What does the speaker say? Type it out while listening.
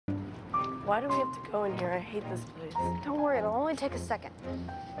Why do we have to go in here? I hate this place. Don't worry, it'll only take a second.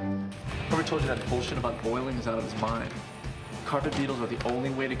 Whoever told you that bullshit about boiling is out of his mind. Carpet beetles are the only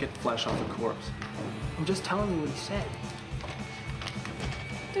way to get flesh off a corpse. I'm just telling you what he said.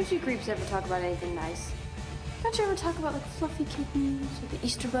 Don't you creeps ever talk about anything nice? Don't you ever talk about like fluffy kittens or the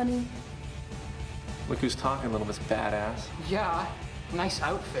Easter Bunny? Look who's talking, little Miss Badass. Yeah, nice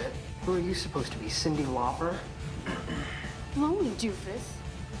outfit. Who are you supposed to be, CYNDI LAUPER? Lonely doofus.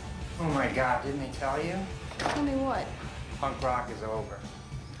 Oh my God, didn't they tell you? Tell me what? Punk rock is over.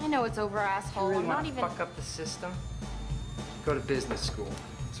 I know it's over, asshole. You really I'm want not to even. fuck up the system? Go to business school.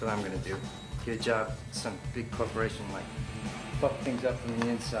 That's what I'm gonna do. Get a job at some big corporation, like fuck things up from the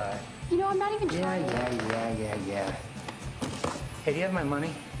inside. You know, I'm not even trying. Yeah. Hey, do you have my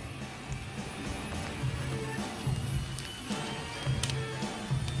money?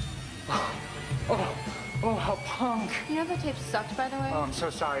 Oh, how punk. You know that tape sucked, by the way? Oh, I'm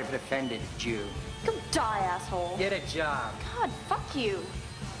so sorry if it offended you. Go die, asshole. Get a job. God, fuck you.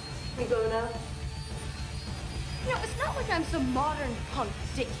 We go now? You know, it's not like I'm some modern punk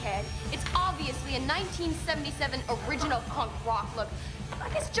dickhead. It's obviously a 1977 original punk rock look. I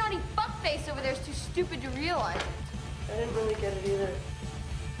guess Johnny Fuckface over there is too stupid to realize it. I didn't really get it either.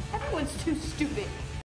 Everyone's too stupid.